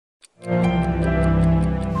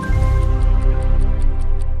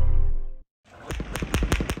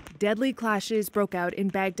Deadly clashes broke out in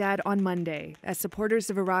Baghdad on Monday as supporters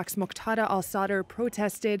of Iraq's Moqtada al-Sadr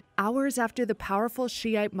protested hours after the powerful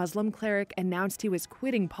Shi'ite Muslim cleric announced he was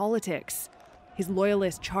quitting politics. His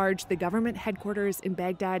loyalists charged the government headquarters in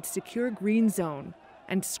Baghdad's secure green zone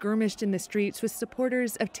and skirmished in the streets with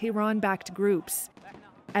supporters of Tehran-backed groups.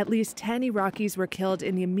 At least 10 Iraqis were killed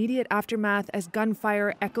in the immediate aftermath as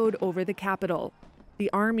gunfire echoed over the capital. The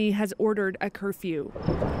army has ordered a curfew.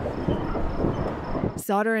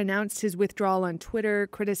 Sadr announced his withdrawal on Twitter,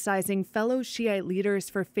 criticizing fellow Shiite leaders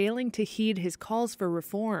for failing to heed his calls for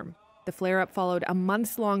reform. The flare-up followed a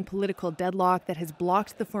months-long political deadlock that has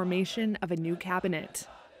blocked the formation of a new cabinet.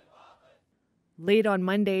 Late on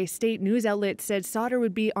Monday, state news outlets said Sadr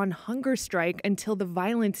would be on hunger strike until the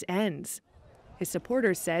violence ends. His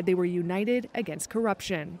supporters said they were united against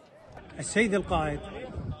corruption.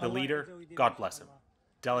 The leader, God bless him,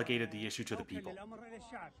 delegated the issue to the people.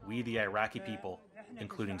 We, the Iraqi people,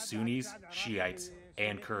 including Sunnis, Shiites,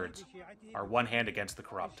 and Kurds, are one hand against the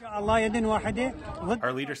corrupt.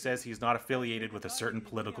 Our leader says he's not affiliated with a certain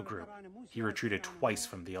political group. He retreated twice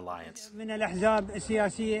from the alliance.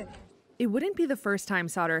 It wouldn't be the first time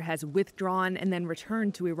Sadr has withdrawn and then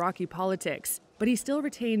returned to Iraqi politics, but he still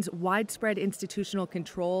retains widespread institutional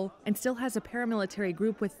control and still has a paramilitary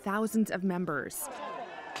group with thousands of members.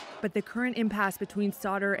 But the current impasse between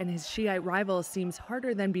Sadr and his Shiite rivals seems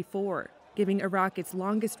harder than before, giving Iraq its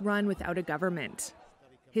longest run without a government.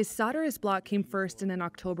 His Sadrist bloc came first in an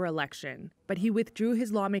October election, but he withdrew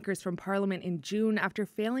his lawmakers from parliament in June after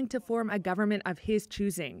failing to form a government of his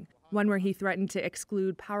choosing, one where he threatened to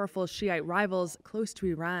exclude powerful Shiite rivals close to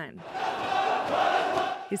Iran.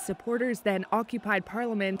 His supporters then occupied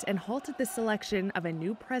parliament and halted the selection of a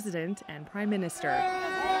new president and prime minister.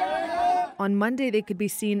 On Monday, they could be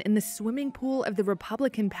seen in the swimming pool of the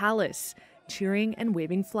Republican Palace, cheering and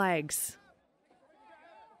waving flags.